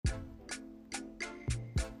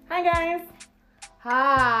Hi guys,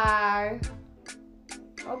 Hi.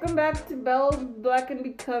 welcome back to Bell Black and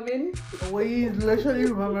Becoming. We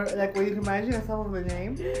literally remember, were you imagining yourself of the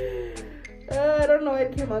name? I don't know why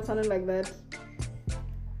it came out sounding like that.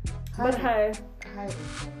 But hi. Hi.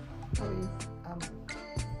 How are you?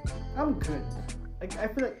 I'm good. I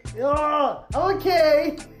feel like, I'm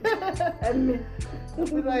okay. And me. I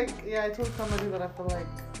feel like, I told somebody that I feel like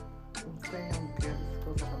I'm saying I'm good. It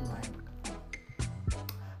feels like I'm lying.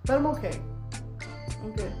 But I'm okay.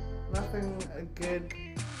 Okay. Nothing a good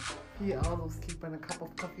few hours of sleep and a cup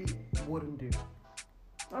of coffee wouldn't do.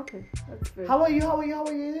 Okay, that's fair. How are you?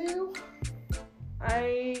 You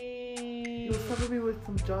started me with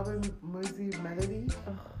some Jordan Murphy melody.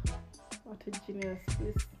 Oh, what a genius,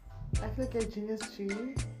 please. I feel like you're a genius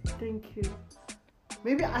too. Thank you.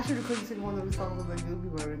 Maybe I should record you sing one of the songs and then you'll be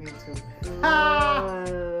wearing it too.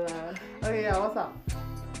 Okay, what's up?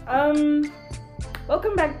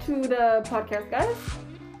 Welcome back to the podcast, guys.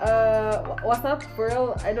 What's up,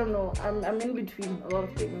 girl? I don't know. I'm in between a lot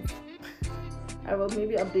of things. I will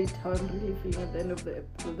maybe update how I'm really feeling at the end of the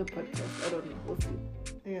podcast. I don't know. We'll see.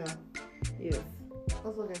 Yeah. Yes.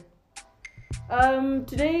 That's okay.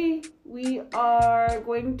 Today we are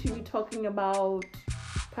going to be talking about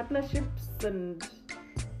partnerships and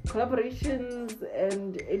collaborations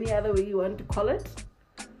and any other way you want to call it.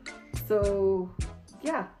 So,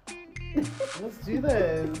 yeah. Let's do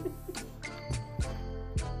this.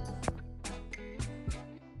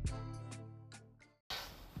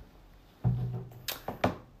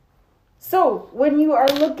 So, when you are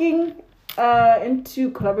looking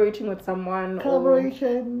into collaborating with someone,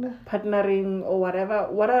 Collaboration, or partnering, or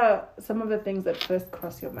whatever, what are some of the things that first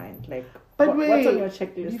cross your mind? Like, but what's on your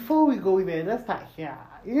checklist? Before we go there, let's start here.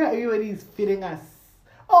 You know, everybody's feeding us.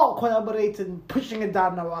 Oh, collaborating, pushing it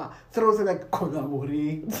down our throats, like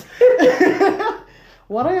collaborate.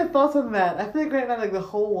 What are your thoughts on that? I feel like right now, the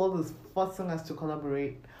whole world is forcing us to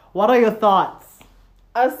collaborate. What are your thoughts?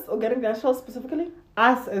 Us, Organic National specifically?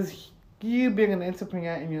 Us as you being an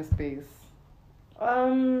entrepreneur in your space.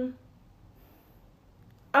 I'm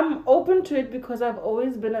open to it because I've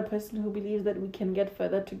always been a person who believes that we can get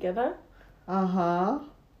further together. Uh-huh.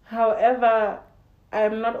 However,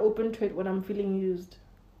 I'm not open to it when I'm feeling used.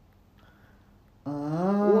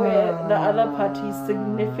 Where the other party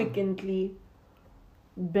significantly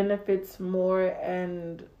benefits more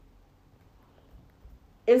and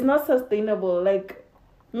it's not sustainable. Like,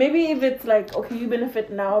 maybe if it's like, okay, you benefit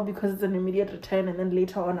now because it's an immediate return and then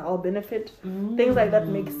later on I'll benefit. Things like that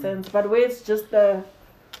make sense. But where it's just the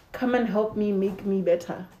come and help me make me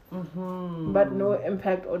better. But no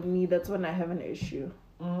impact on me, that's when I have an issue.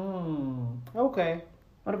 Okay.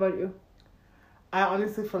 What about you? I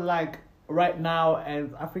honestly feel like right now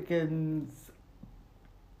as Africans,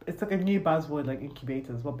 it's like a new buzzword, like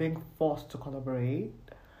incubators. We're being forced to collaborate.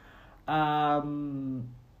 But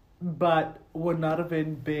we're not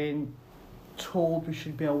even being told we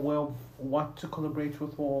should be aware of what to collaborate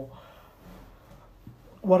with or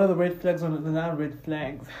what are the red flags or the non-red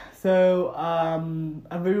flags. So I'm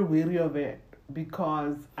very wary of it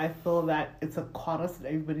because I feel that it's a chorus that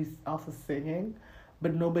everybody else is singing,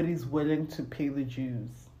 but nobody's willing to pay the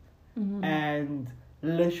dues and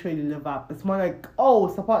literally live up. It's more like,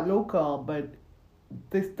 support local, but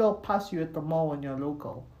they still pass you at the mall when you're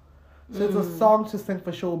local. So it's a song to sing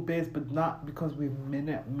for showbiz, but not because we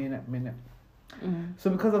minute. So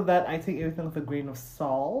because of that, I take everything with a grain of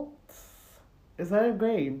salt. Is that a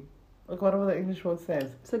grain? Like whatever the English word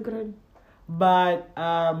says. It's a grain. But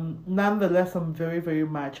nonetheless, I'm very, very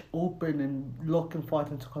much open and looking forward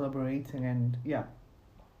into collaborating and yeah.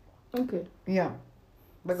 Okay. Yeah.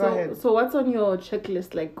 But go ahead. So what's on your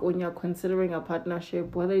checklist, like when you're considering a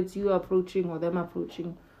partnership, whether it's you approaching or them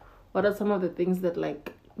approaching? What are some of the things that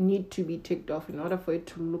need to be ticked off in order for it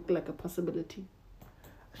to look like a possibility?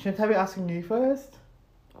 Shouldn't I be asking you first?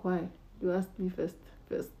 Why? You asked me first.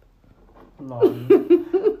 Lol.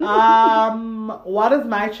 What is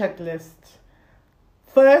my checklist?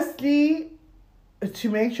 Firstly, to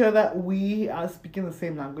make sure that we are speaking the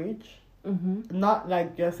same language. Not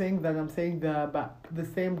like you're saying that I'm saying but the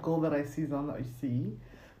same goal that I see is on that I see.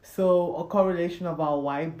 So a correlation of our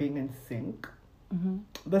why being in sync.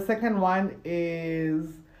 The second one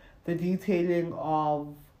is the detailing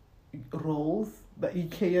of roles, that you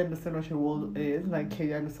can understand what your role is, can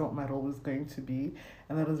you understand what my role is going to be,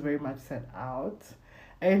 and that is very much set out.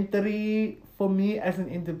 And 3, for me as an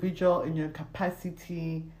individual in your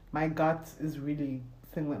capacity, my gut is really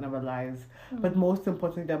thing that never lies. But most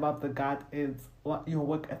importantly about the gut is what your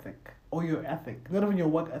work ethic or your ethic. Not even your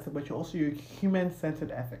work ethic, but also your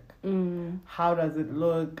human-centered ethic. How does it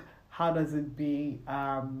look? how does it be?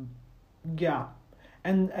 Yeah.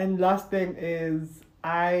 And last thing is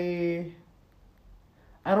I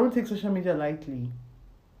don't take social media lightly.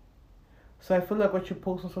 So I feel like what you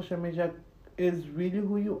post on social media is really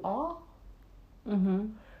who you are. Mm-hmm.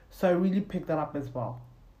 So I really pick that up as well.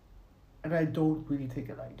 And I don't really take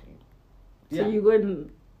it lightly. So you go and,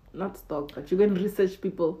 not stalk, but you go and research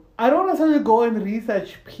people. I don't necessarily go and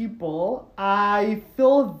research people. I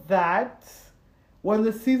feel that when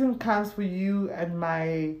the season comes for you and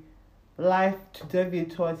my life to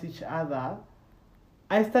deviate towards each other,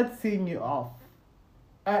 I start seeing you off.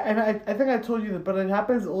 I think I told you that, but it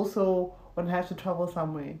happens also when I have to travel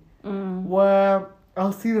somewhere. Where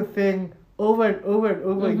I'll see the thing over and over and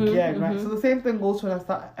over again, right? So the same thing goes when I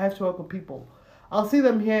have to work with people. I'll see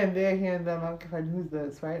them here and there, I'm like, okay, who's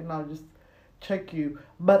this, right? And I'll just check you.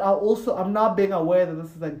 But I'm not being aware that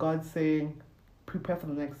this is like God saying, prepare for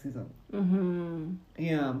the next season. Mm-hmm.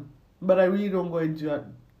 Yeah. But I really don't go into that.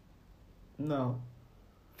 No.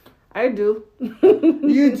 I do.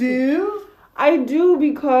 You do? I do,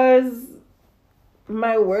 because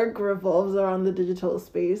my work revolves around the digital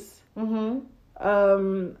space. Mm-hmm.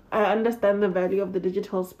 I understand the value of the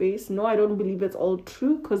digital space. No, I don't believe it's all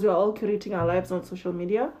true, because we're all curating our lives on social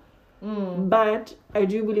media. But I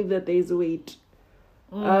do believe that there is a weight.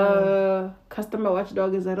 Customer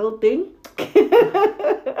watchdog is a real thing.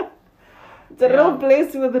 It's a real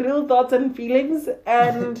place with real thoughts and feelings.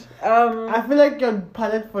 And I feel like your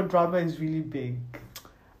palette for drama is really big.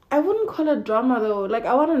 I wouldn't call it drama though. Like,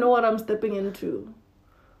 I want to know what I'm stepping into.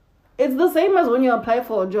 It's the same as when you apply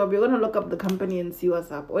for a job. You're going to look up the company and see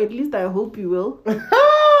what's up. Or at least I hope you will.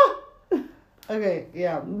 Okay,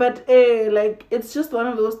 yeah. But, like, it's just one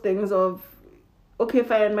of those things of, okay,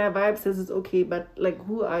 fine, my vibe says it's okay, but, like,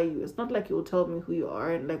 who are you? It's not like you'll tell me who you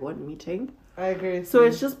are in, like, one meeting. I agree. So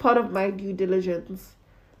it's just part of my due diligence.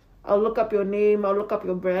 I'll look up your name, I'll look up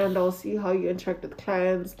your brand, I'll see how you interact with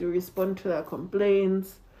clients, do you respond to their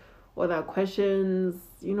complaints or their questions,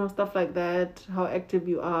 stuff like that, how active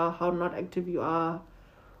you are, how not active you are,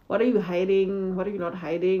 what are you hiding, what are you not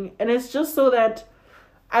hiding. And it's just so that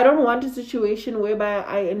I don't want a situation whereby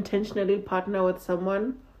I intentionally partner with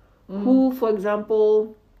someone who, for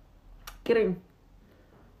example,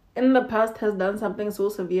 in the past has done something so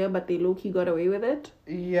severe but they low-key got away with it.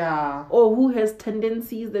 Yeah. Or who has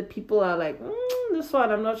tendencies that people are like, this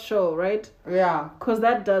one, I'm not sure, right? Yeah. Because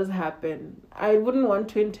that does happen. I wouldn't want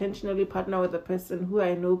to intentionally partner with a person who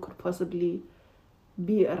I know could possibly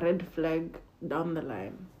be a red flag down the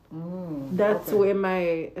line. That's where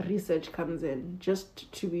my research comes in,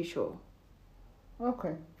 just to be sure.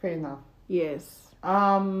 Okay, fair enough. Yes.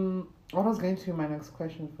 What was going to be my next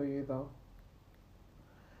question for you, though?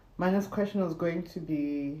 My next question was going to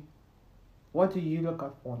be, what do you look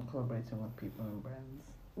out for in collaborating with people and brands?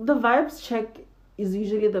 The vibes check is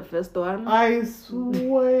usually the first one. I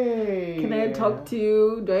swear. Can I talk to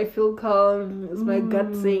you? Do I feel calm? Is my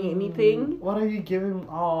gut saying anything? What are you giving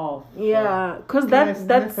off? Yeah, because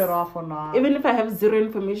that's it off or not? Even if I have zero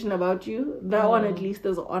information about you, that one at least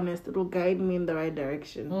is honest. It will guide me in the right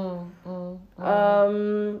direction.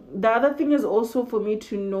 The other thing is also for me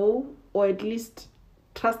to know, or at least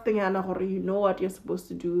trusting Hannah, or you know what you're supposed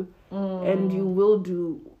to do, and you will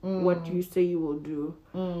do what you say you will do.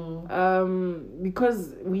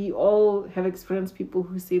 Because we all have experienced people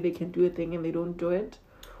who say they can do a thing and they don't do it,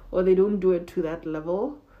 or they don't do it to that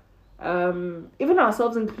level. Even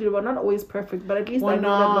ourselves included, we're not always perfect, but at least I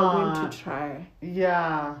know that we're going to try.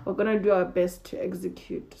 Yeah. We're going to do our best to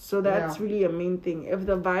execute. So that's really a main thing. If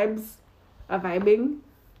the vibes are vibing,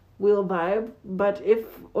 we'll vibe. But if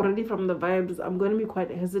already from the vibes, I'm going to be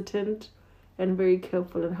quite hesitant and very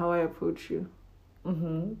careful in how I approach you.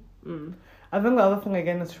 I think the other thing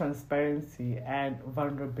again is transparency and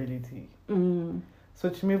vulnerability. So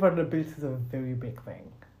to me, vulnerability is a very big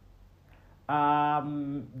thing.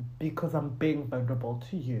 Because I'm being vulnerable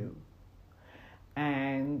to you.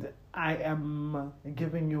 And I am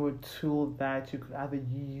giving you a tool that you could either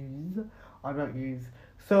use or not use.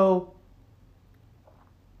 So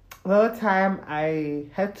the other time I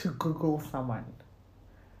had to Google someone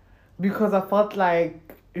because I felt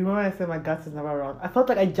like, you know when I say my gut is never wrong, I felt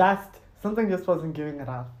like something just wasn't giving it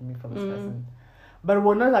out for me for this person. But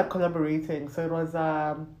we're not like collaborating, so it was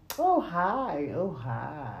oh hi,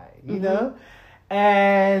 you know?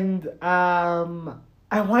 And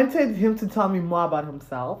I wanted him to tell me more about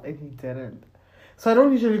himself and he didn't. So I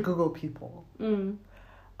don't usually Google people.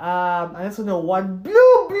 I just know one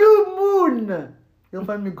blue moon. You'll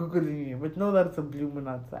find me Googling you, but know that it's a blue moon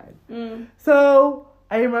outside. So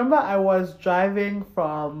I remember I was driving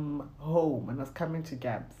from home and I was coming to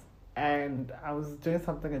Gabs. and I was doing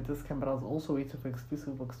something at discount, but I was also waiting for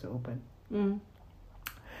exclusive books to open.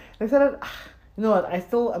 I said, you know what, I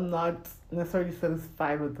still am not necessarily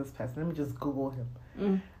satisfied with this person. Let me just Google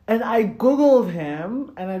him. And I Googled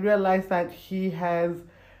him, and I realized that he has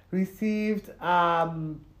received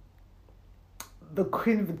the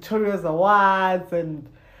Queen Victoria's Awards, and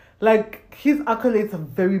like his accolades are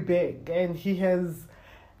very big, and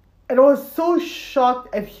I was so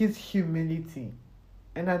shocked at his humility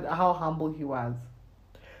and at how humble he was.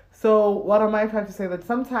 So what am I trying to say? That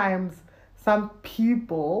sometimes some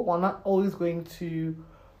people are not always going to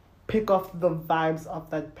pick off the vibes of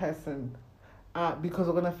that person because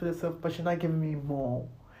we're going to feel yourself, but you're not giving me more.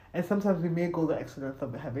 And sometimes we may go the extra length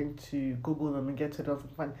of having to Google them and get to know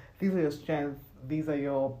and find these are your strengths, these are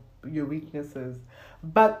your weaknesses.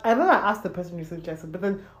 But I know I asked the person recently, I said, but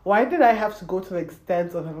then why did I have to go to the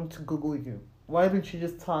extent of having to Google you? Why didn't you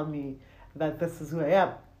just tell me that this is who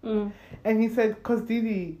I am? And he said, because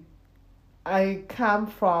Didi, I come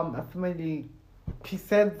from a family. He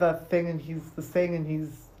said the saying in his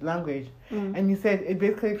language, and he said it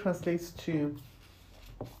basically translates to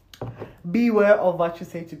beware of what you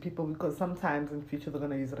say to people, because sometimes in future they're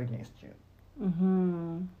gonna use it against you.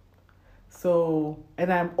 So,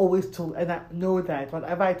 and I'm always told, and I know that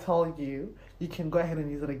whatever I tell you, you can go ahead and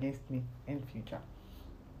use it against me in future.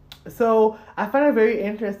 So I find it very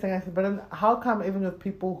interesting. I said, but then how come even with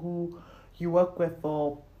people who you work with,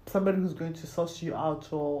 or somebody who's going to source you out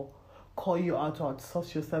or call you out or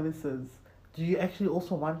source your services, do you actually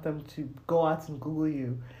also want them to go out and Google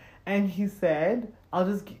you? And he said, I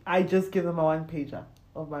just give them a 1-pager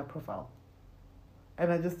of my profile.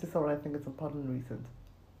 And I just decide what I think is important and recent.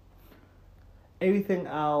 Everything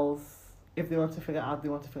else, if they want to figure out, they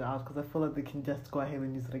want to figure out, because I feel like they can just go ahead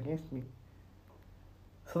and use it against me.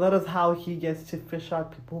 So that is how he gets to fish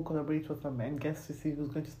out people who collaborate with him and gets to see who's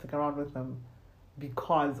going to stick around with him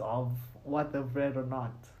because of what they've read or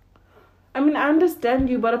not. I mean, I understand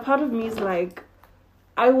you, but a part of me is like,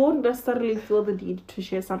 I won't necessarily feel the need to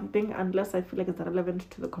share something unless I feel like it's relevant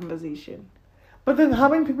to the conversation. But then how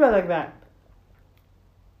many people are like that?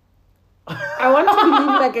 I want to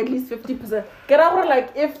believe like at least 50%. Get over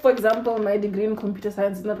like, if, for example, my degree in computer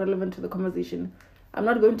science is not relevant to the conversation, I'm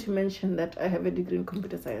not going to mention that I have a degree in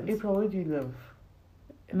computer science. April, where do you live?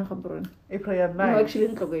 In Gaborone. April, you're nice. No, actually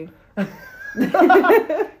in Tlogwe.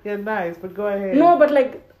 You're nice, but go ahead. No, but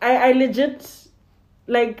like, I legit,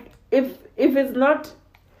 like, if it's not,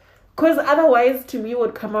 because otherwise to me it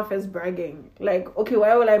would come off as bragging. Like, okay,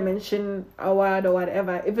 why will I mention a word or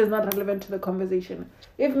whatever if it's not relevant to the conversation?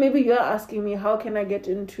 If maybe you're asking me, how can I get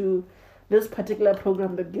into this particular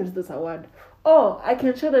program that gives this award? Oh, I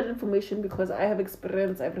can share that information because I have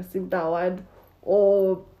experience, I've received the award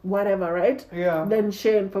or whatever, right? Yeah. Then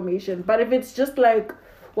share information. But if it's just like,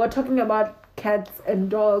 we're talking about cats and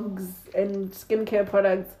dogs and skincare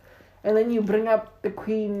products, and then you bring up the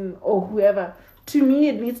Queen or whoever, to me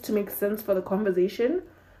it needs to make sense for the conversation,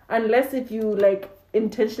 unless if you like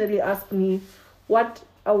intentionally ask me, what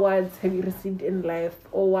awards have you received in life,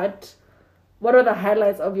 or what are the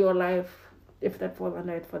highlights of your life, if that falls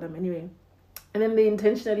under it for them anyway. And then they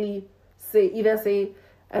intentionally say,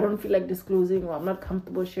 I don't feel like disclosing, or I'm not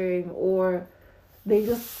comfortable sharing, or they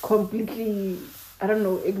just completely, I don't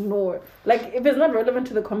know, ignore. Like, if it's not relevant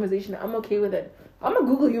to the conversation, I'm okay with it. I'm gonna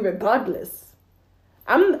Google you regardless.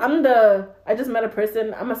 I just met a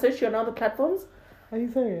person, I'm gonna search you on all the platforms. Are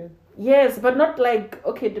you serious? Yes, but not like,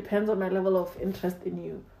 okay, it depends on my level of interest in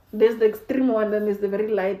you. There's the extreme one, then there's the very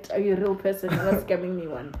light, are you a real person, you're not scamming me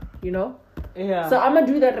one, you know? Yeah. So I'm gonna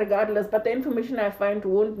do that regardless, but the information I find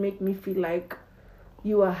won't make me feel like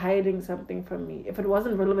you are hiding something from me. If it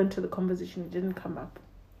wasn't relevant to the conversation, it didn't come up.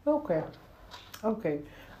 Okay.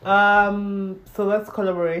 So that's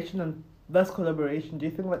collaboration. Do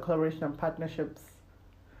you think that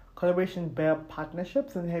collaboration bear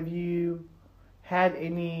partnerships? And have you had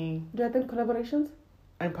any? Do I think collaborations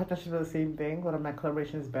and partnerships are the same thing? What are my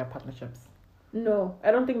collaborations bear partnerships? No,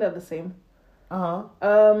 I don't think they're the same.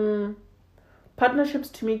 Partnerships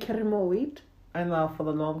to me carry more weight. And now for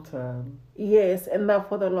the long term. Yes, and now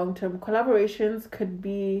for the long term. Collaborations could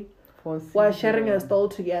be we're sharing a stall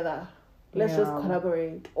together. Let's just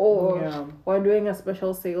collaborate. Or we're doing a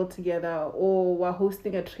special sale together. Or we're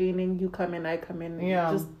hosting a training. You come in, I come in.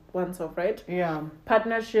 Just once off, right? Yeah.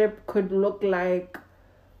 Partnership could look like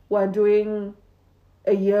we're doing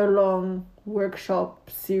a year-long workshop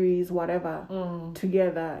series, whatever,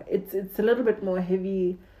 together. It's a little bit more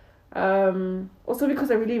heavy. Also because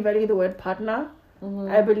I really value the word partner.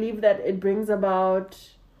 I believe that it brings about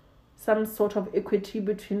some sort of equity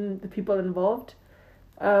between the people involved.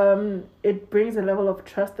 it brings a level of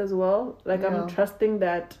trust as well. Like, Yeah. I'm trusting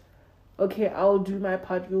that, okay, I'll do my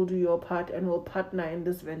part, you'll do your part, and we'll partner in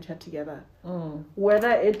this venture together.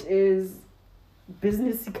 Whether it is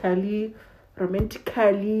businessically,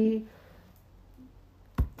 romantically,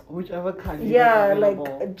 Whichever kind. yeah,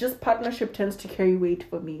 like, just partnership tends to carry weight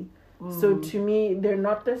for me. So to me, they're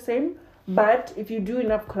not the same. But if you do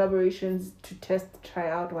enough collaborations to test, try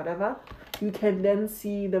out, whatever, you can then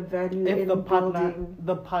see the value if in the building.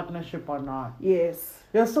 the partnership or not. Yes.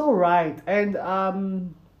 You're so right. And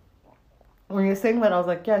when you're saying that, I was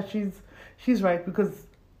like, yeah, she's right, because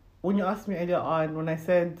when you asked me earlier on, when I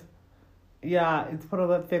said, yeah, it's part of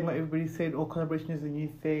that thing where everybody said, oh, collaboration is a new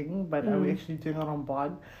thing, but are we actually doing it on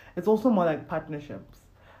board? It's also more like partnerships.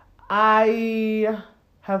 I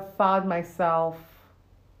have found myself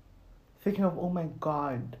thinking of, oh my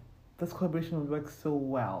God, this collaboration would work so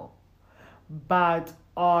well. But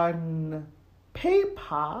on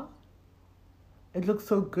paper, it looks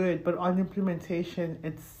so good, but on implementation,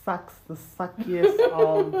 it sucks the suckiest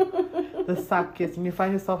of the suckiest, and you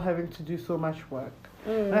find yourself having to do so much work.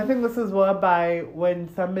 And I think this is whereby when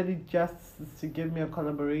somebody just to give me a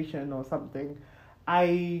collaboration or something,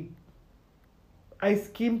 I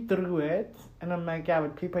skim through it, and I'm like, yeah,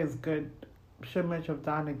 but paper is good. Should much have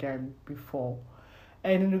done again before.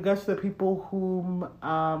 And in regards to the people whom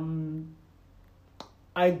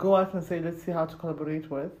I go out and say, let's see how to collaborate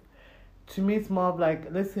with, to me it's more of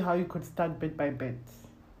like, let's see how you could start bit by bit,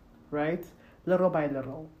 right? Little by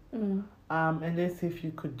little. And let's see if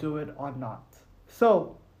you could do it or not.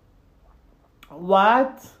 So,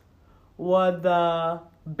 what were the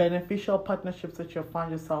beneficial partnerships that you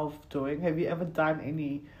found yourself doing? Have you ever done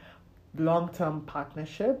any long-term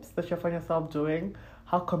partnerships that you find yourself doing?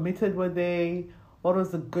 How committed were they? What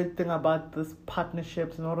was the good thing about this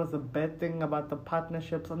partnerships, and what was the bad thing about the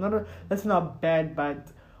partnerships? That's not bad,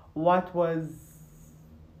 but what was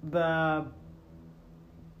the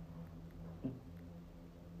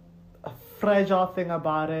fragile thing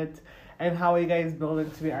about it, and how are you guys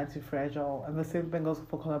building to be anti-fragile? And the same thing goes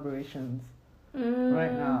for collaborations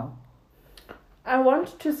right now. I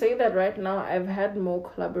want to say that right now I've had more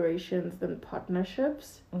collaborations than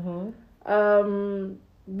partnerships.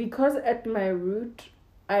 Because at my root,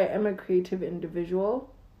 I am a creative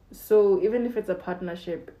individual. So even if it's a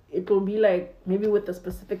partnership, it will be like maybe with a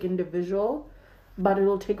specific individual, but it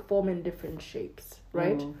will take form in different shapes,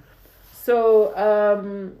 right? So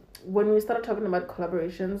when we started talking about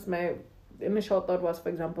collaborations, my initial thought was, for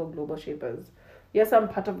example, Global Shapers. Yes, I'm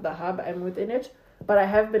part of the hub, I'm within it, but I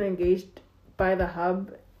have been engaged by the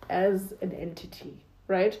hub as an entity,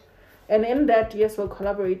 right? And in that, yes, we're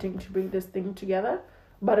collaborating to bring this thing together,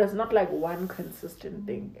 but it's not like one consistent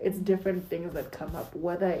thing. It's different things that come up,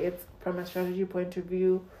 whether it's from a strategy point of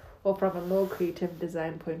view or from a more creative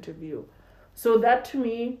design point of view. So that, to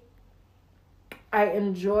me, I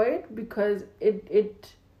enjoyed because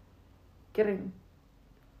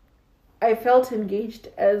I felt engaged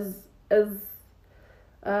as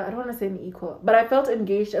I don't want to say an equal, but I felt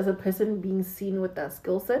engaged as a person being seen with that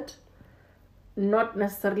skill set, not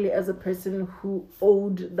necessarily as a person who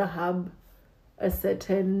owed the hub a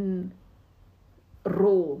certain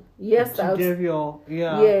role. Yes,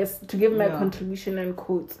 to give my contribution and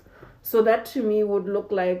quotes. So that to me would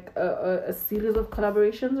look like a series of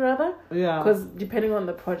collaborations rather. Yeah. Because depending on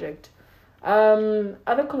the project. Other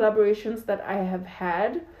collaborations that I have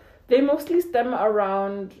had, they mostly stem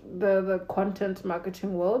around the content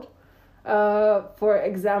marketing world. For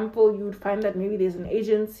example, you would find that maybe there's an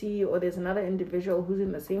agency or there's another individual who's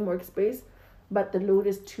in the same workspace, but the load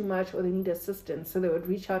is too much or they need assistance. So they would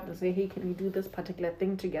reach out and say, hey, can we do this particular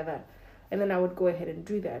thing together? And then I would go ahead and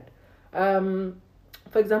do that.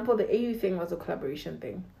 For example, the AU thing was a collaboration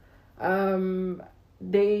thing.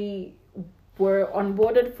 They were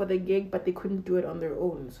onboarded for the gig, but they couldn't do it on their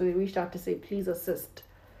own. So they reached out to say, please assist.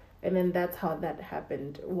 And then that's how that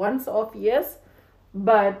happened. Once off, yes.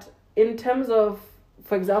 But in terms of,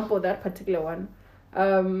 for example, that particular one,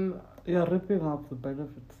 you're ripping off the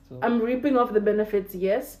benefits too. I'm reaping off the benefits,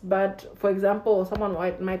 yes. But for example, someone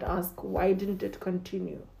might ask, why didn't it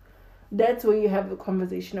continue? That's where you have the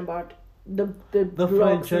conversation about the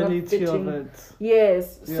fragility of it.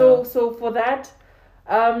 Yes. Yeah. So for that,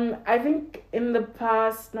 I know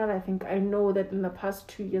that in the past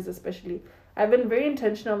 2 years especially, I've been very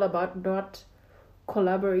intentional about not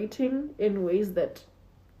collaborating in ways that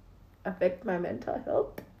affect my mental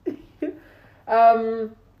health.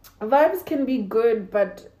 Vibes can be good,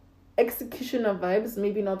 but execution of vibes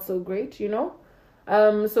maybe not so great, you know?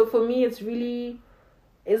 So for me, it's really,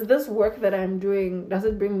 is this work that I'm doing, does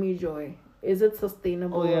it bring me joy? Is it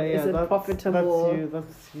sustainable? Is it profitable?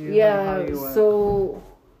 That's you. Yeah. So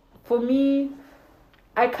for me,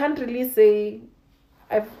 I can't really say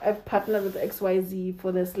I've partnered with XYZ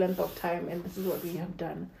for this length of time and this is what we have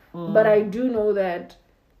done. But I do know that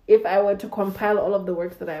if I were to compile all of the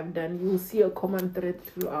works that I've done, you'll see a common thread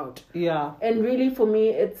throughout. Yeah. And really, for me,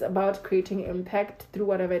 it's about creating impact through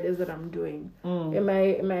whatever it is that I'm doing. Am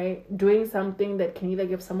I doing something that can either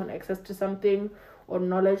give someone access to something or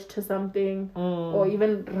knowledge to something or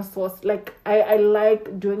even resource? Like, I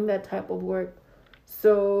like doing that type of work.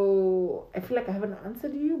 So I feel like I haven't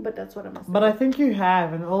answered you, but that's what I'm saying. But I think you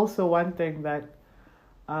have. And also one thing that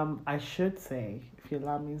I should say, if you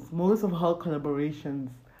allow me, is most of our collaborations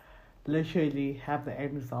literally have the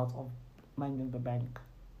end result of money in the bank.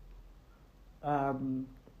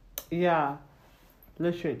 Yeah,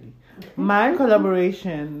 literally. My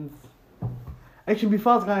collaborations, actually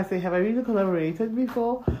before I was gonna say, have I really collaborated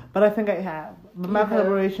before? But I think I have. But my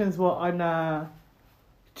collaborations were on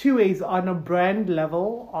two ways: on a brand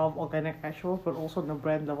level of Organic Naturals, but also on a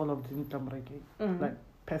brand level of Dintamreki. Like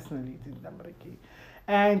personally, Dintamreki.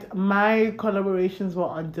 And my collaborations were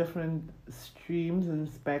on different streams and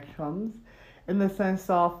spectrums, in the sense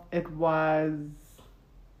of it was,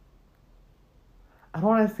 I don't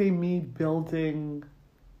want to say me building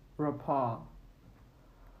rapport,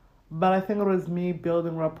 but I think it was me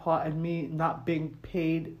building rapport and me not being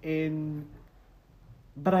paid in,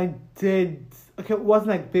 but I did, okay, it wasn't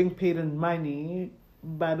like being paid in money,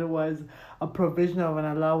 but it was a provision of an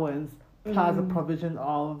allowance plus a provision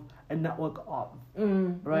of a network of,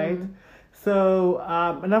 right? So,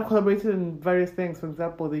 and I've collaborated in various things. For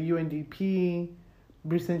example, the UNDP,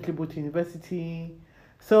 recently Booty University.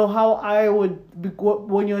 So how I would,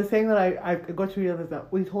 when you were saying that, I got to realize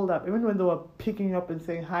that, wait, hold up. Even when they were picking up and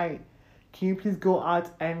saying, hi, can you please go out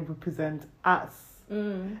and represent us?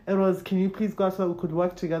 It was, can you please go out so we could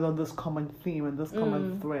work together on this common theme and this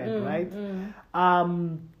common thread, right?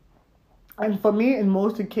 And for me, in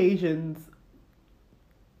most occasions,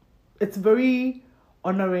 it's very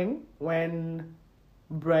honoring when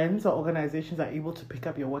brands or organizations are able to pick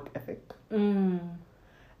up your work ethic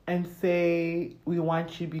and say, we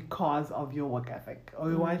want you because of your work ethic, or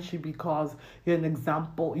we want you because you're an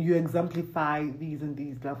example, you exemplify these and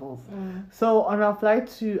these levels. So on our flight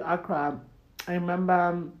to Accra, I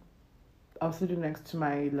remember I was sitting next to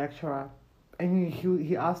my lecturer, and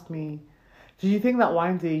he asked me, do you think that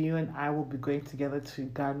one day you and I will be going together to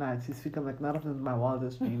Ghana to speak? I'm like, none of them is my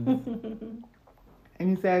wildest dreams.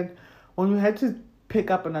 And he said, when we had to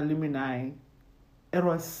pick up an alumni, it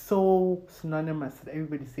was so synonymous that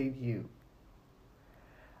everybody said you.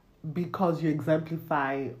 Because you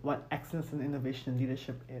exemplify what excellence and innovation and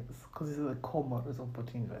leadership is. Because these are the core mottos of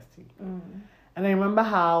Booty University. And I remember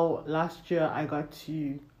how last year I got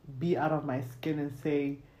to be out of my skin and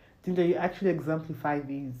say, Dinda, you actually exemplify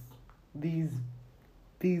these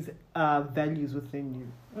values within you.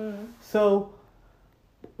 So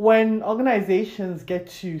when organizations get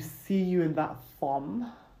to see you in that form,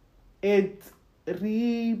 it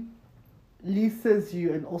releases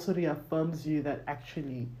you and also reaffirms you that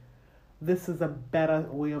actually this is a better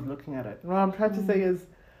way of looking at it. What I'm trying to say is,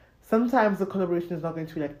 sometimes the collaboration is not going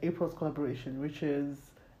to be like April's collaboration, which is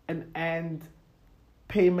an end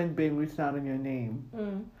payment being written out in your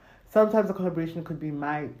name. Sometimes the collaboration could be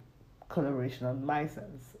my collaboration on my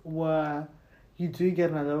sense, where you do get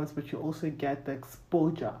an allowance, but you also get the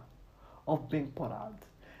exposure of being put out.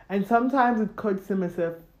 And sometimes it could seem as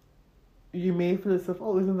if you may feel as if,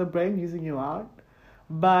 oh, isn't the brand using you out?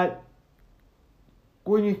 But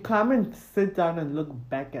when you come and sit down and look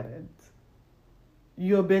back at it,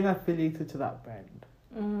 you're being affiliated to that brand.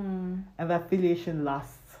 And the affiliation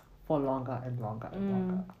lasts for longer and longer and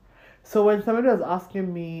longer. So when somebody was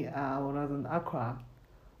asking me when I was in Accra,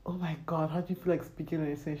 oh my God, how do you feel like speaking on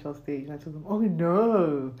an international stage? And I told them, oh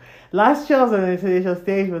no. Last year I was on an international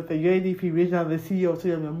stage with the UNDP regional, the CEO of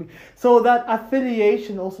Toyota. So that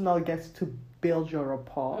affiliation also now gets to build your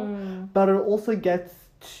rapport, but it also gets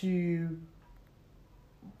to,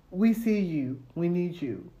 we see you, we need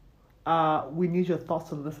you. We need your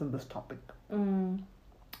thoughts on this and this topic.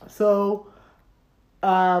 So,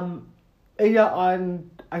 earlier on,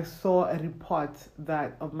 I saw a report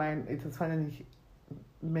that of mine. It was finally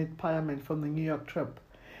made Parliament from the New York trip,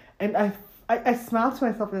 and I smiled to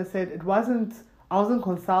myself and I said, I wasn't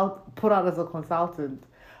put out as a consultant,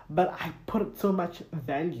 but I put so much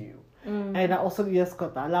value, and I also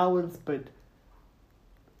got the allowance. But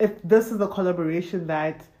if this is a collaboration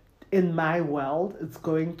that, in my world, it's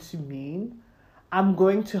going to mean, I'm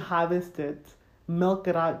going to harvest it, milk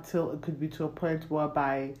it out till it could be to a point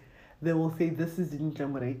whereby they will say, this is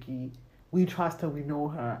Dintamreki, we trust her, we know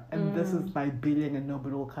her, and this is my billing, and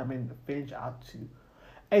nobody will come and venture out to.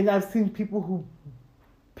 And I've seen people who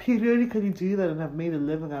periodically do that and have made a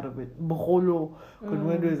living out of it. Moholo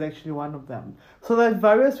Kunwendo is actually one of them. So there's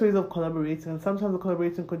various ways of collaborating, and sometimes the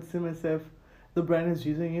collaboration could seem as if the brand is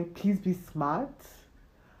using you. Please be smart.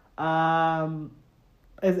 As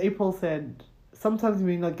April said, sometimes you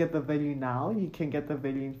may not get the value now, you can get the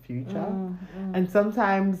value in future. And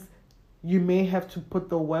sometimes you may have to put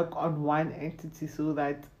the work on one entity so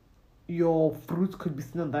that your fruit could be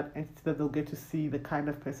seen on that entity, that they'll get to see the kind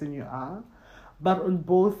of person you are. But on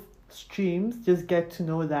both streams, just get to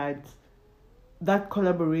know that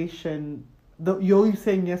collaboration, you're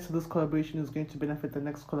saying yes to this collaboration is going to benefit the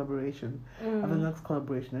next collaboration and the next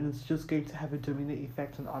collaboration, and it's just going to have a domino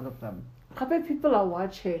effect on all of them. How many people are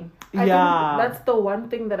watching? I think that's the one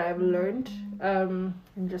thing that I've learned. And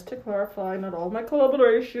just to clarify, not all my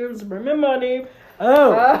collaborations bring me money.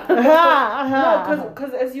 Oh. No,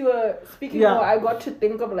 because as you were speaking more, I got to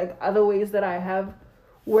think of like other ways that I have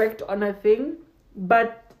worked on a thing,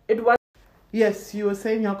 but it was. Yes, you were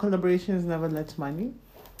saying your collaborations never let money.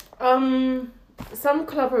 Some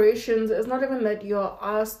collaborations, it's not even that you're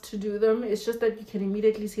asked to do them, it's just that you can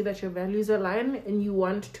immediately see that your values align and you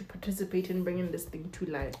want to participate in bringing this thing to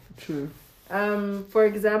life. True. For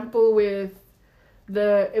example, with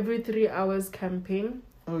the Every 3 Hours campaign.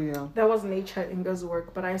 Oh, yeah. That was Nature Inga's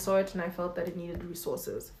work, but I saw it and I felt that it needed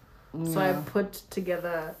resources. So I put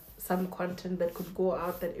together some content that could go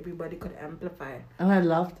out that everybody could amplify. And I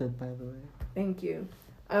loved it, by the way. Thank you.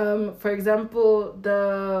 For example,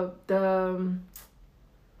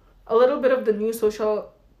 a little bit of the new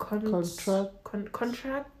social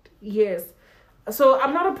contract. Yes. So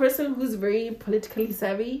I'm not a person who's very politically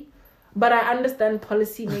savvy, but I understand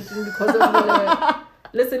policy making because of the.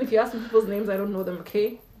 Listen, if you ask me people's names, I don't know them.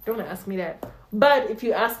 Okay, don't ask me that. But if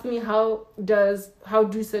you ask me how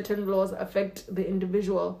do certain laws affect the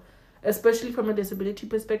individual, especially from a disability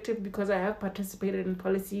perspective, because I have participated in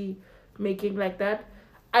policy making like that,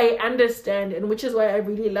 I understand, and which is why I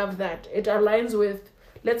really love that. It aligns with,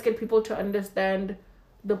 let's get people to understand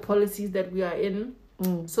the policies that we are in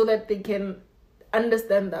so that they can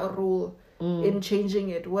understand their role in changing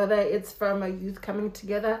it, whether it's from a youth coming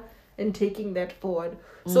together and taking that forward.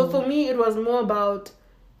 So for me, it was more about,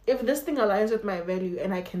 if this thing aligns with my value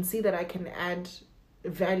and I can see that I can add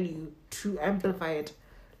value to amplify it,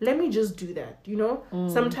 let me just do that, you know?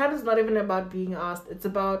 Sometimes it's not even about being asked. It's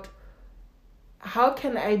about, how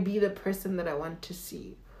can I be the person that I want to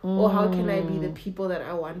see? Or how can I be the people that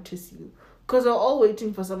I want to see? Because we're all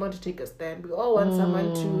waiting for someone to take a stand. We all want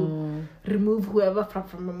someone to remove whoever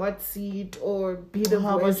from what seat or be the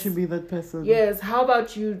How voice. about you be that person? Yes, how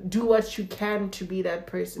about you do what you can to be that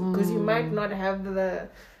person? Because you might not have the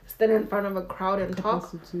stand in front of a crowd and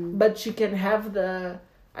talk, but you can have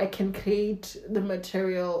I can create the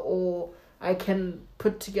material, or I can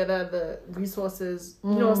put together the resources,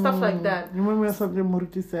 you know, stuff like that. You remember something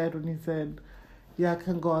Muruti said when he said, I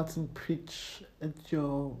can go out and preach at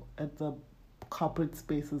the corporate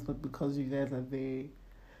spaces, but because you guys are there,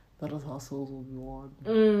 that is how souls will be won.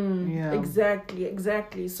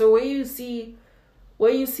 Exactly. So where you see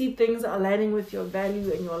things aligning with your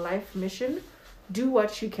value and your life mission, do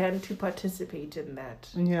what you can to participate in that.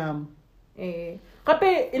 In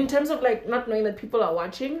terms of like not knowing that people are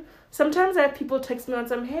watching, sometimes I have people text me on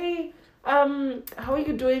some, hey, how are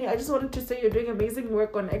you doing? I just wanted to say you're doing amazing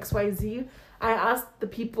work on XYZ. I asked the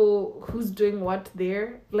people who's doing what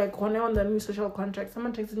there, like when I'm on the new social contract,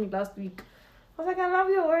 someone texted me last week. I was like, I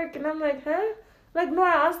love your work. And I'm like, huh? Like, no,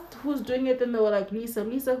 I asked who's doing it, and they were like, Lisa,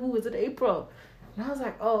 who is it? April. And I was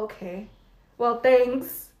like, oh, okay. Well,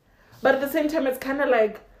 thanks. But at the same time, it's kind of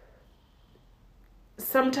like,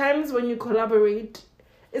 sometimes when you collaborate,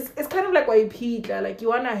 it's kind of like Waipitla, like you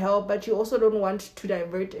want to help, but you also don't want to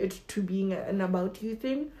divert it to being an about you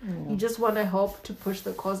thing. You just want to help to push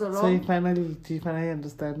the cause along. So do you finally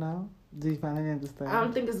understand now? Do you finally understand? I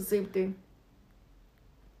don't think it's the same thing.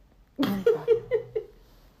 I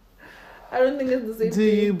don't think it's the same thing. Do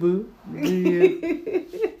you, boo? Do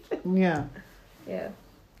you? Yeah.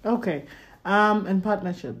 Okay. And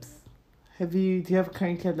partnerships. Do you have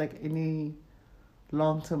currently like any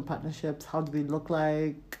long-term partnerships? How do they look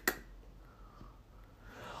like?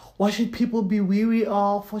 What should people be wary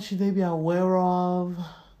of? What should they be aware of?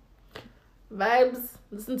 Vibes.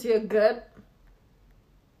 Listen to your gut.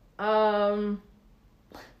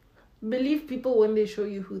 Believe people when they show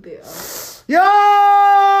you who they are.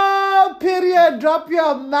 Yo! Period. Drop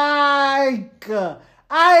your mic.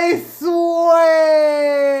 I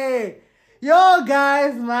swear. Yo,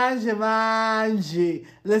 guys, manje.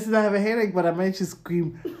 Listen, I have a headache, but I managed to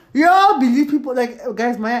scream. Yo, believe people, like,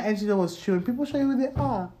 guys, Maya Angelou was true. And people show you who they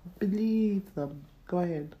are. Believe them. Go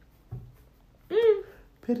ahead.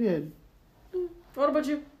 Period. What about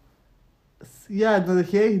you? Yeah, no,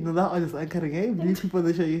 that one is anchoring, eh? Believe people,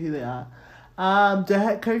 they show you who they are. Do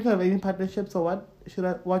I currently have any partnerships or what?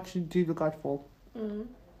 What should you look out for?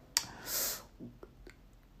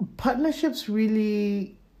 Partnerships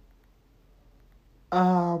really...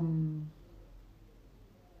 Okay,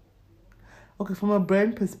 from a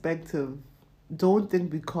brand perspective, don't think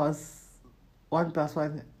because 1 +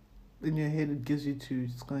 1 in your head it gives you 2,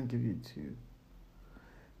 it's gonna give you 2.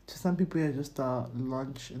 To some people, you're just a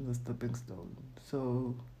launch in the stepping stone.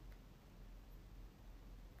 So,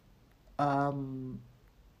 I'll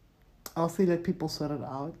say let people sort it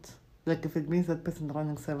out. Like if it means that person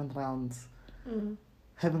running 7 rounds,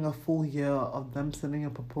 having a full year of them sending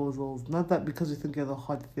your proposals, not that because you think you're the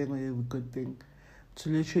hot thing or you're the good thing, to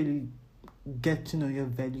literally get to know your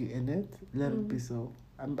value in it, let it be so.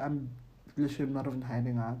 I'm literally not even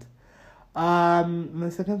hiding out.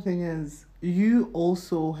 The second thing is you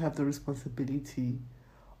also have the responsibility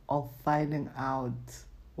of finding out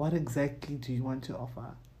what exactly do you want to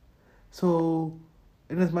offer. So,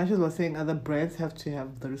 in as much as we're saying other brands have to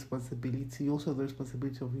have the responsibility, you also have the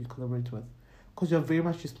responsibility of who you collaborate with. Because you're very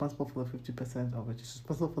much responsible for the 50% of it. You're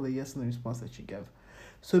responsible for the yes and the response that you give.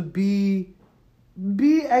 So be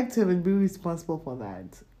active and be responsible for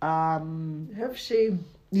that. Have shame.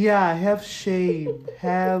 Yeah, have shame.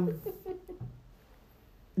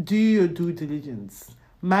 Do your due diligence.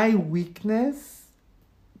 My weakness,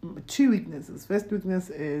 2 weaknesses. First weakness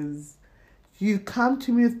is you come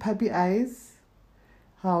to me with puppy eyes.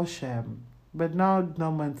 How shame. But now no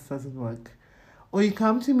month doesn't work. Or you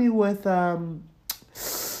come to me with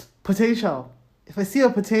potential. If I see a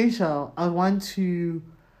potential, I want to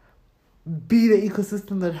be the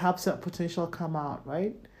ecosystem that helps that potential come out,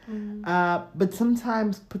 right? But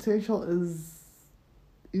sometimes potential is,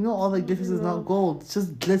 all the glitters is not gold. It's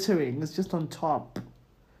just glittering. It's just on top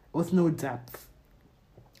with no depth.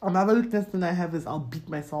 Another weakness that I have is I'll beat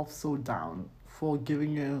myself so down for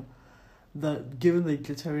giving the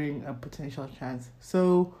glittering a potential chance.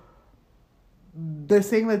 So the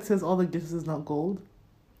saying that says all the glitters is not gold,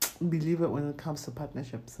 believe it when it comes to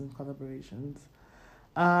partnerships and collaborations.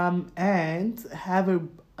 And have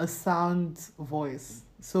a sound voice.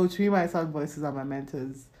 So to me, my sound voices are my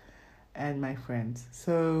mentors and my friends.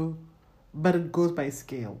 So, but it goes by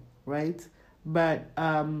scale, right? But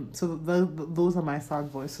so those are my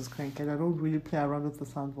sound voices, Crank, and I don't really play around with the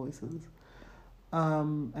sound voices.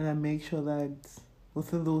 And I make sure that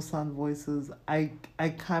within those sound voices, I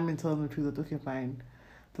come and tell them the truth that, okay, fine,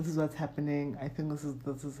 this is what's happening. I think this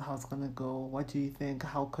is how it's gonna go. What do you think?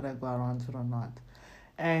 How could I go around it or not?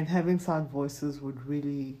 And having sound voices would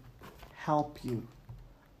really help you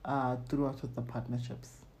throughout with the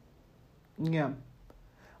partnerships. Yeah.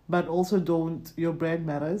 But also your brand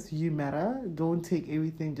matters, you matter. Don't take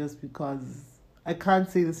everything just because, I can't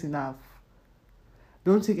say this enough.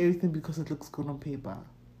 Don't take everything because it looks good on paper.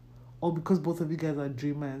 Or because both of you guys are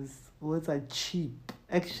dreamers. Words are cheap.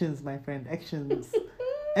 Actions, my friend, actions.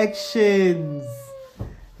 Actions.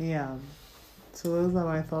 Yeah. So those are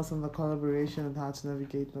my thoughts on the collaboration and how to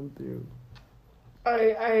navigate them through.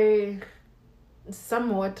 I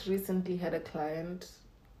somewhat recently had a client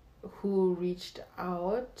who reached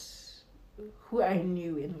out, who I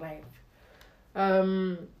knew in life.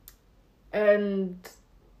 And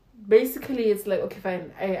basically it's like, okay,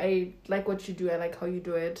 fine, I like what you do, I like how you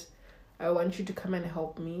do it, I want you to come and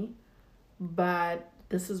help me, but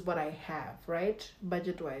this is what I have, right?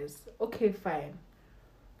 Budget-wise. Okay, fine.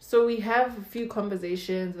 So we have a few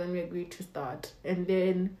conversations, then we agreed to start. And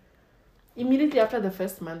then immediately after the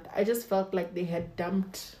first month, I just felt like they had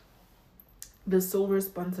dumped the sole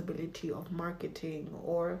responsibility of marketing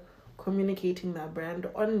or communicating their brand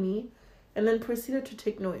on me, and then proceeded to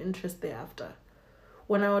take no interest thereafter.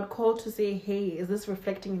 When I would call to say, hey, is this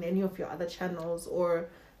reflecting in any of your other channels, or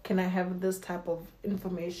can I have this type of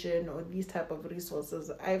information or these type of resources,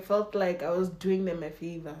 I felt like I was doing them a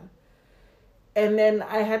favor. And then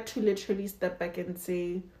I had to literally step back and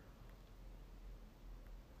say,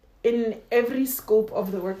 in every scope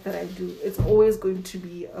of the work that I do, it's always going to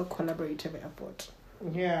be a collaborative effort.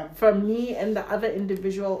 Yeah. From me and the other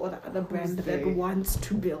individual or the other brand that wants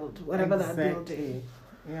to build whatever they're building.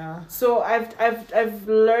 Yeah. So I've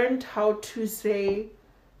learned how to say,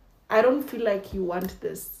 I don't feel like you want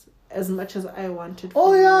this as much as I want it.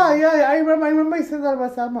 Oh yeah, you. I remember you said that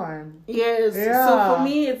about someone. Yes. Yeah. So for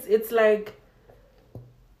me, it's like,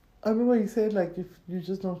 I remember you said, like, if you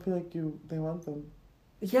just don't feel like they want them.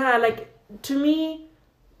 Yeah, like, to me,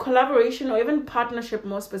 collaboration or even partnership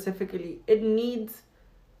more specifically, it needs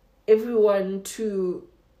everyone to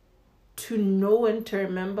know and to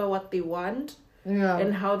remember what they want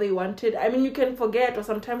and how they want it. I mean, you can forget, or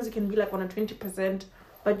sometimes you can be like on a 20%,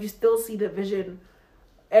 but you still see the vision.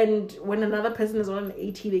 And when another person is on an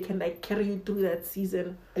 80, they can like carry you through that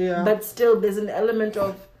season. Yeah. But still, there's an element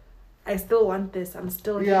of, I still want this. I'm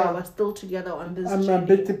still here. We're still together on this journey. I'm a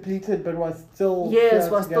bit depleted, but we're still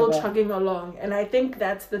we're still chugging along. And I think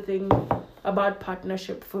that's the thing about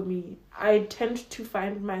partnership for me. I tend to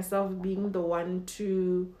find myself being the one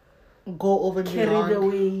to go over carry the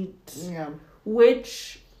weight. Yeah.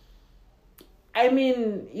 Which, I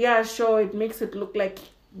mean, yeah, sure, it makes it look like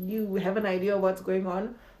you have an idea of what's going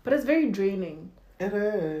on, but it's very draining. It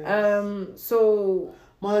is. So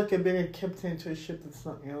more like you're being a captain to a ship that's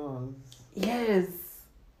not yours. Yes.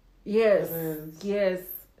 It is. Yes.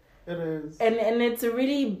 It is. And it's a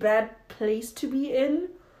really bad place to be in.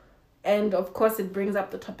 And of course it brings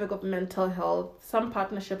up the topic of mental health. Some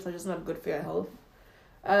partnerships are just not good for your health.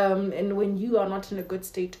 And when you are not in a good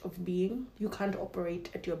state of being, you can't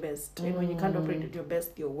operate at your best. And when you can't operate at your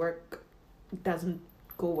best, your work doesn't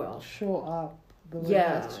go well. Show up. The way it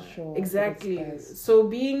has to show exactly. So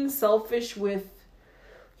being selfish with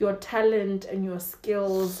your talent and your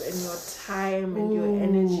skills and your time and your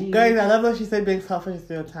energy. Guys, I love that she said being selfish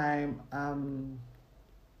with your time.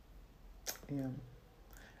 Yeah.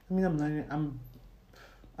 I mean, I'm learning.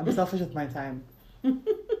 I'm selfish with my time.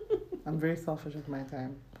 I'm very selfish with my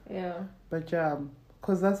time. Yeah. But yeah,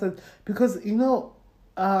 because you know,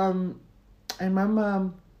 I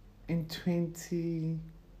remember in 20.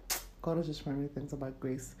 God was just remembering things about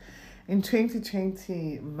Grace. In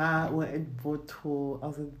 2020, I was at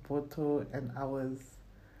Boto, and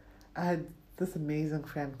I had this amazing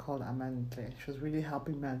friend called Amanda. She was really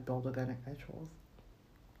helping me build organic naturals.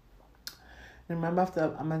 And remember,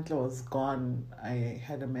 after Amanda was gone, I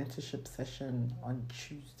had a mentorship session on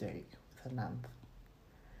Tuesday with Ananth.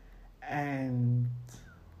 And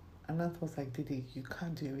Ananth was like, Didi, you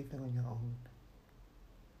can't do everything on your own.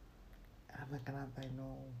 And I'm like, Ananth, I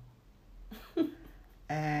know.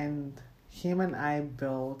 And him and I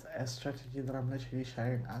built a strategy that I'm literally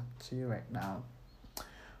sharing out to you right now,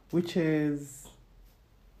 which is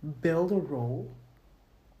build a role,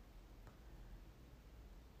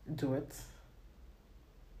 do it,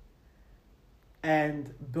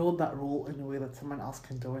 and build that role in a way that someone else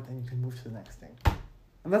can do it and you can move to the next thing.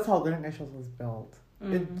 And that's how Organic Naturals was built.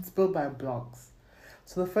 It's built by blocks.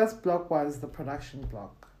 So the first block was the production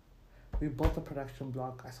block. We bought the production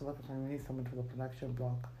block. I saw that we need someone for the production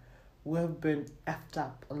block. We have been effed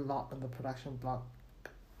up a lot on the production block.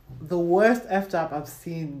 The worst effed up I've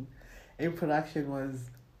seen in production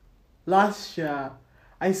was last year.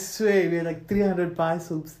 I swear we had like 300 bar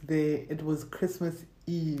soaps there. It was Christmas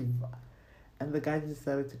Eve. And the guy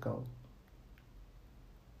decided to go.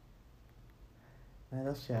 And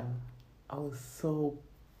last year, I was so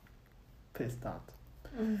pissed out.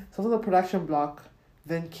 So the production block,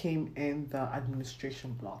 then came in the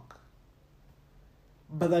administration block.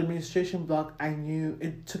 But the administration block, I knew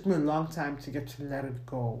it took me a long time to get to let it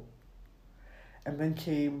go. And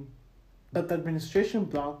then but the administration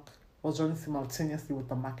block was running simultaneously with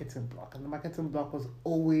the marketing block. And the marketing block was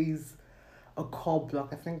always a core block,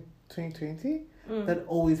 I think 2020, that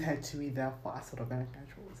always had to be there for us at Organic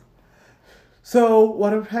Naturals. So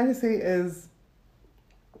what I'm trying to say is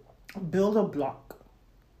build a block.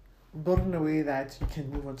 Build in a way that you can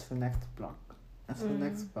move on to the next block and to the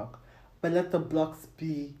next block. But let the blocks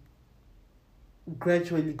be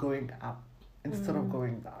gradually going up instead of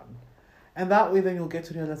going down. And that way then you'll get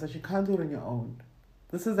to realize that you can't do it on your own.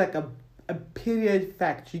 This is like a period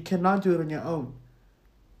fact. You cannot do it on your own.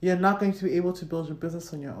 You're not going to be able to build your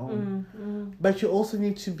business on your own. But you also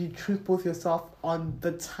need to be truthful with yourself on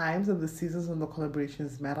the times and the seasons when the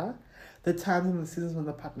collaborations matter, the times and the seasons when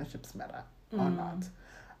the partnerships matter or not.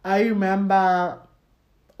 I remember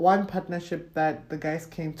one partnership that the guys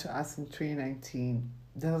came to us in 2019.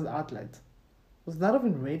 Desert Outlet was not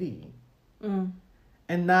even ready. And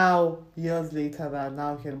now, years later, they are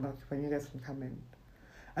now here when you guys can come in.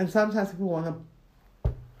 And sometimes people want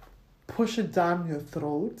to push it down your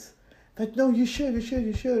throat. That, no, you should.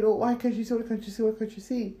 Oh, why can't you see? What can't you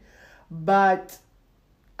see? But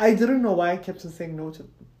I didn't know why I kept on saying no to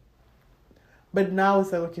them. But now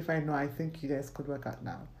it's like, okay, fine, no, I think you guys could work out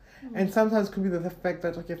now. And sometimes it could be the fact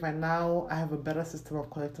that, okay, fine, now I have a better system of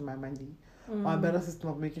collecting my money. Or a better system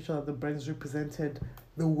of making sure that the brand is represented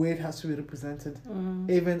the way it has to be represented,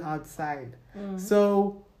 even outside.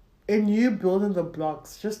 So in you building the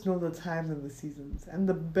blocks, just know the times and the seasons. And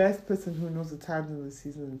the best person who knows the times and the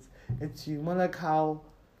seasons, it's you. More like how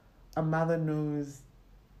a mother knows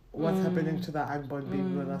what's happening to that unborn baby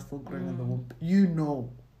when they're still growing in the womb. You know.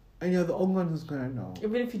 And you're the only one who's going to know.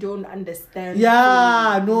 Even if you don't understand.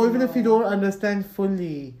 Yeah, no, even if you don't understand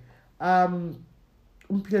fully.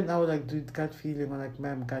 Umpi and I were like, dude, gut feeling, or like,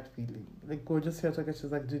 ma'am, gut feeling. Like, we're just here talking,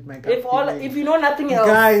 she's like, dude, my gut feeling. If you know nothing else.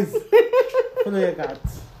 Guys, follow your gut.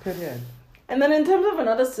 Period. And then in terms of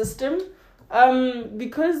another system,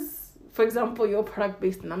 because, for example, you're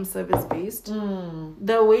product-based and I'm service-based,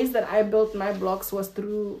 the ways that I built my blocks was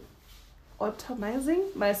through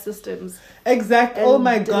automizing my systems. Exactly. Oh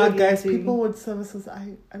my God, guys, people with services,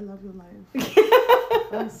 I love your life.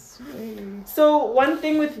 I swear. So one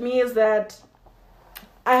thing with me is that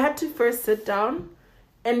I had to first sit down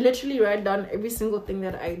and literally write down every single thing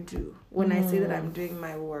that I do when I say that I'm doing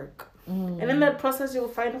my work. And in that process, you'll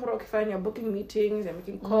find you're booking meetings, you're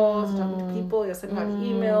making calls, you're talking to people, you're sending out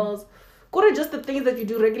emails. Go to just the things that you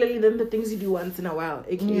do regularly, then the things you do once in a while,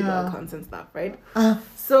 aka the accounts and stuff, right?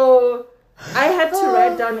 So I had to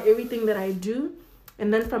write down everything that I do.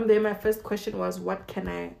 And then from there, my first question was, what can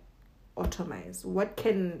I automate? What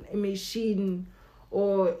can a machine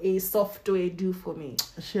or a software do for me?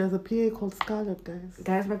 She has a PA called Scarlett, guys.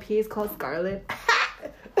 Guys, my PA is called Scarlett.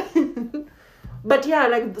 But yeah,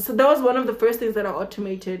 like, so that was one of the first things that I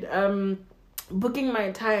automated. Booking my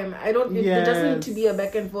time. It doesn't need to be a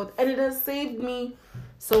back and forth. And it has saved me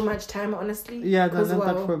so much time, honestly. Yeah, I learned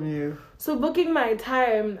that from you. So booking my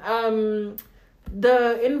time,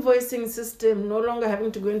 the invoicing system, no longer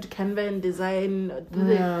having to go into Canva and design.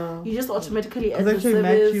 You just automatically add the service. Because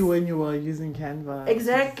actually met you when you were using Canva.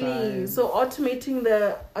 Exactly. So automating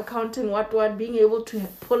the accounting, being able to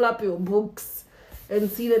pull up your books and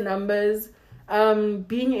see the numbers.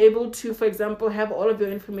 Being able to, for example, have all of your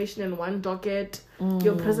information in one docket,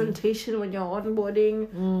 your presentation when you're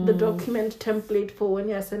onboarding, the document template for when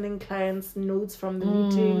you're sending clients notes from the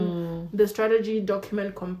meeting, the strategy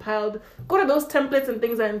document compiled. Go to those templates and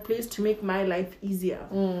things are in place to make my life easier.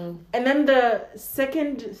 And then the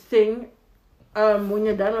second thing, when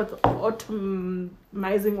you're done with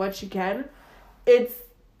automizing what you can, it's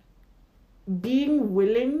being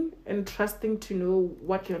willing and trusting to know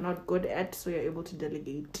what you're not good at, so you're able to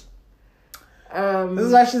delegate. This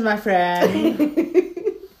is why she's my friend.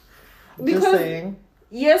 Just saying.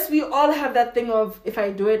 Yes, we all have that thing of, if I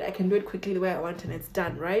do it, I can do it quickly the way I want and it's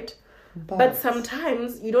done, right? But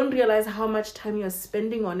sometimes you don't realize how much time you're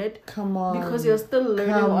spending on it. Come on. Because you're still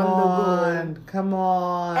learning on the go. Come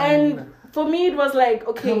on. And for me, it was like,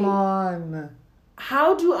 okay. Come on.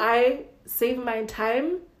 How do I save my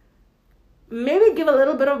time? Maybe give a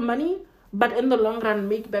little bit of money, but in the long run,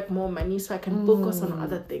 make back more money so I can focus on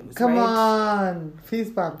other things. Come on.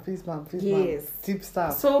 Fist bump. Yes. Deep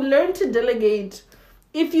stuff. So learn to delegate.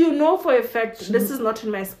 If you know for a fact, this is not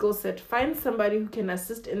in my skill set, find somebody who can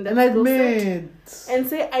assist in that skill set. And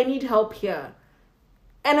say, I need help here.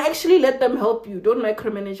 And actually let them help you. Don't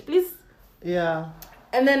micromanage, please. Yeah.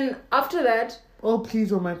 And then after that... Oh, please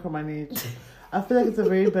don't micromanage. I feel like it's a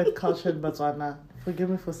very bad culture in Botswana. Forgive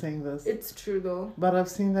me for saying this. It's true though. But I've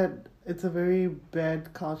seen that it's a very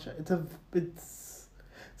bad culture. It's a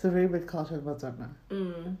very bad culture in Botswana.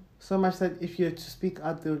 So much that if you had to speak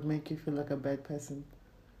out, they would make you feel like a bad person.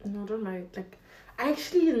 No, don't mind. Like, I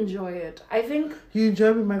actually enjoy it. I think... You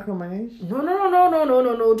enjoy being micromanaged?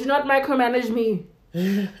 No. Do not micromanage me.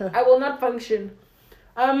 I will not function.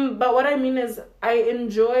 But what I mean is, I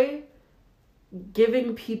enjoy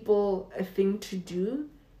giving people a thing to do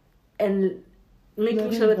and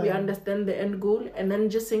making sure that we understand the end goal, and then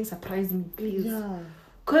just saying, surprise me, please. Yeah.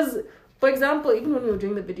 Because, for example, even when we were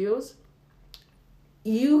doing the videos,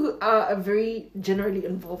 you are a very generally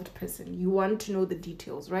involved person. You want to know the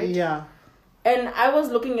details, right? Yeah. And I was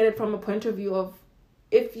looking at it from a point of view of,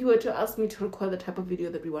 if you were to ask me to record the type of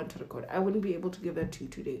video that we want to record, I wouldn't be able to give that to you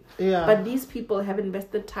today. Yeah. But these people have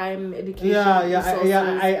invested time, education, resources.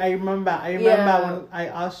 I remember when I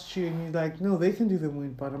asked you, and you're like, no, they can do the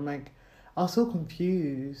moon, but I'm like, I was so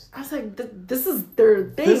confused. I was like, this is their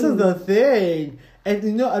thing. This is the thing. And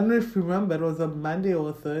you know, I don't know if you remember, it was a Monday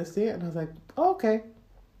or a Thursday, and I was like, oh, okay.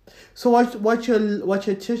 So what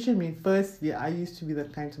you're teaching me, firstly, I used to be the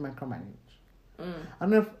kind to micromanage.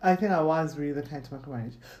 I think I was really the kind to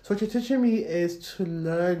micromanage. So what you're teaching me is to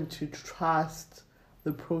learn to trust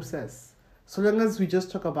the process. So long as we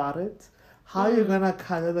just talk about it, how you're gonna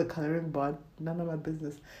color the coloring board, none of my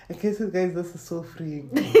business. In case guys, this is so freeing.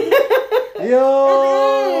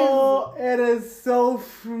 Yo, it is so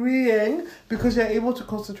freeing because you're able to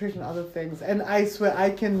concentrate on other things. And I swear,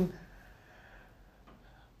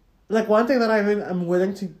 like one thing that I'm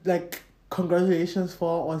willing to like congratulations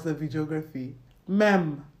for was the videography.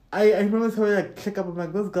 Ma'am, I remember somebody like click up. I'm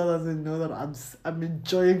like, this girl doesn't know that I'm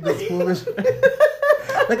enjoying this moment.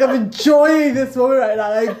 Like I'm enjoying this moment right now.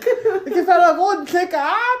 Like if I won't click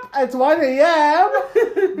up at 1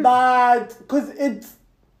 a.m. but because it's,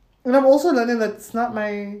 and I'm also learning that it's not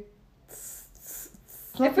my.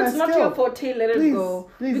 If it's not your forte, let it go.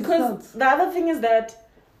 Please, because the other thing is that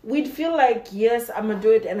we'd feel like, yes, I'm gonna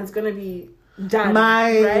do it and it's gonna be done.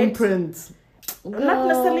 My right? imprint. Not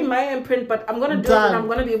necessarily my imprint, but I'm gonna do it and I'm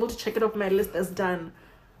gonna be able to check it off my list as done.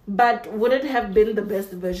 But would it have been the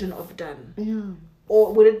best version of done? Yeah.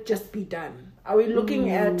 Or would it just be done? Are we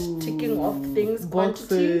looking at ticking off things,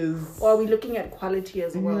 quantity, or are we looking at quality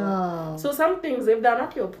as well? Yeah. So some things, if they're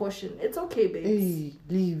not your portion, it's okay, babes. Hey,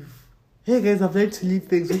 leave. Hey guys, I've learned to leave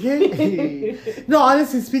things, okay? Hey. No,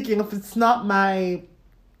 honestly speaking, if it's not my...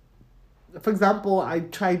 For example, I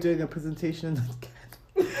tried doing a presentation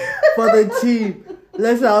for the team.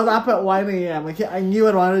 Listen, I was up at 1 a.m. Okay, I knew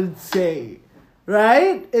what I wanted to say.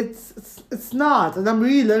 Right? It's not. And I'm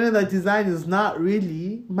really learning that design is not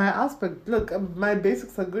really my aspect. Look, my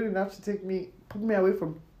basics are good enough to put me away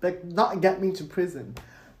from, like, not get me to prison.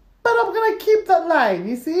 But I'm gonna keep that line,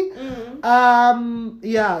 you see?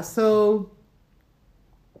 Yeah, so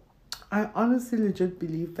I honestly legit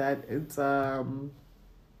believe that it's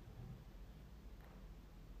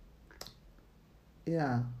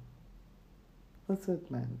yeah. That's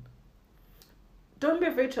it, man. Don't be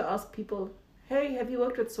afraid to ask people, hey, have you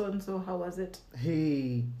worked with so and so? How was it?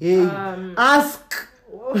 Hey, ask.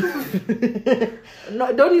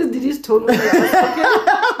 No, don't use Didi's tone. Okay?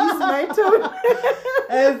 Use my tone.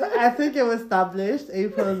 As I think it was established,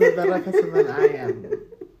 April is a better person than I am.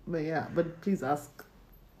 But yeah, but please ask.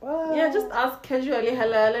 Yeah, just ask casually.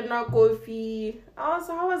 Hello, no coffee. Oh,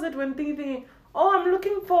 so how was it when thinking? Oh, I'm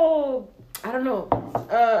looking for, I don't know,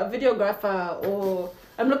 a videographer, or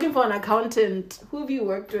I'm looking for an accountant. Who have you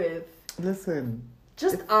worked with? Listen.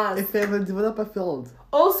 Just ask. If they're in the developer field.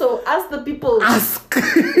 Also, ask the people. Ask.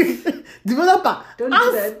 Developer. Don't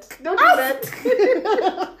do that. Don't do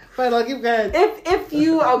that. Fine, I'll keep going. If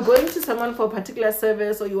you are going to someone for a particular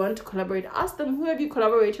service or you want to collaborate, ask them, who have you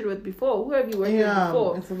collaborated with before? Who have you worked with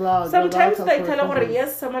before? It's allowed. Sometimes they tell you,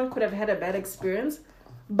 yes, someone could have had a bad experience,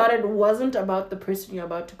 but it wasn't about the person you're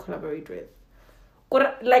about to collaborate with.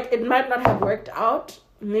 Or, like, it might not have worked out.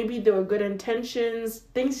 Maybe there were good intentions.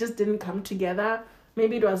 Things just didn't come together.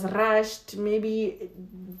 Maybe it was rushed. Maybe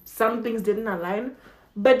some things didn't align.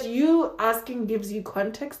 But you asking gives you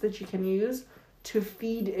context that you can use to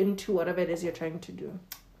feed into whatever it is you're trying to do.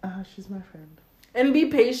 She's my friend. And be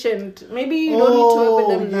patient. Maybe you don't need to work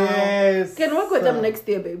with them now. Yes. You can work with them next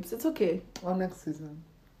year, babes. It's okay. Or next season.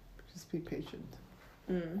 Just be patient.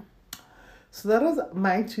 So that was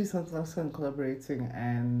my 2 cents on collaborating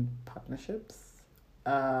and partnerships.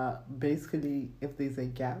 Basically, if there's a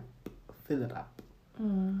gap, fill it up.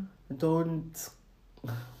 Don't...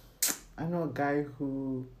 I know a guy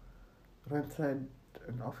who rented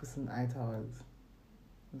an office in I Towers.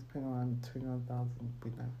 He was paying around 21,000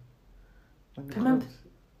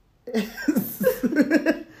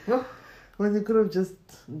 when he could have just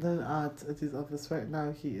done art at his office. Right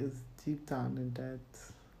now, he is deep down in debt.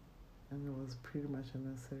 And it was pretty much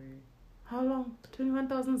unnecessary. How long?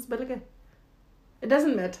 21,000 is better. It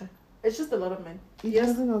doesn't matter. It's just a lot of money. He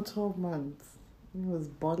doesn't know 12 months. He was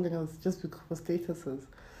bottling us just because for statuses.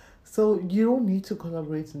 So you don't need to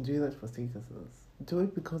collaborate and do that for statuses. Do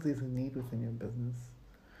it because there's a need within your business.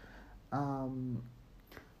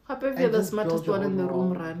 Happy if you're the smartest one in the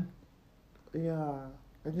room, run. Yeah.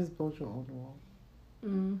 And just build your own wall.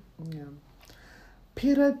 Yeah.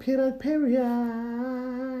 Period.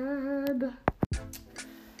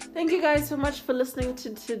 Thank you guys so much for listening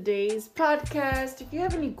to today's podcast. If you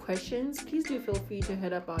have any questions, please do feel free to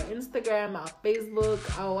hit up our Instagram, our Facebook,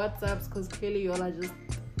 our WhatsApps, because clearly you all are just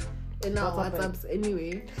in our WhatsApps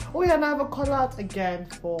anyway. Oh yeah, and I have a call out again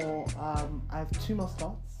for I have 2 more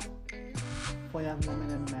slots for young women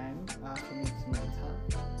and men for me to mentor.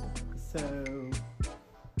 So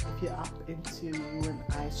if you're up into you and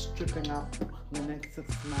I stripping up the next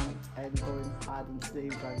 6 months and going hard in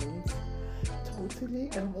slave dragons, totally.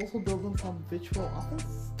 And I'm also building some virtual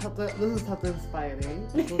office. This is Tata inspired, eh?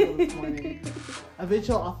 I built it this morning. A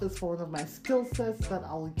virtual office for one of my skill sets that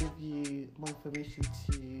I will give you more information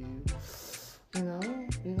to, you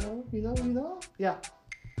know. Yeah.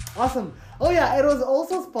 Awesome. Oh yeah, it was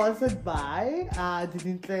also sponsored by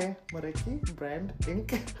Dintle Moreki Brand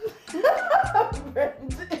Inc. Brand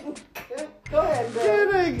Inc. Go ahead, girl.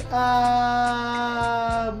 Kidding.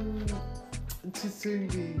 To soon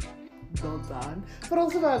be built on. But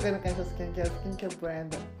also for organic natural skincare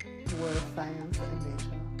brand with science and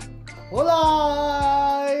nature. Hold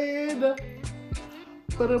on!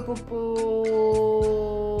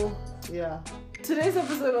 Yeah. Today's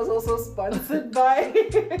episode was also sponsored by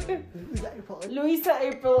Louisa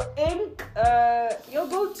April Inc. Your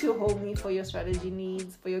go-to homie for your strategy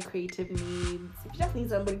needs, for your creative needs. If you just need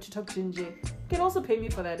somebody to talk to, you can also pay me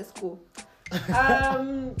for that. It's cool.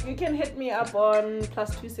 You can hit me up on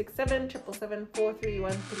 +267 777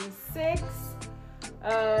 43136.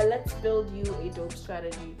 Let's build you a dope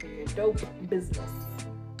strategy for your dope business.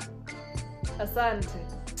 Asante.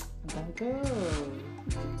 Thank you.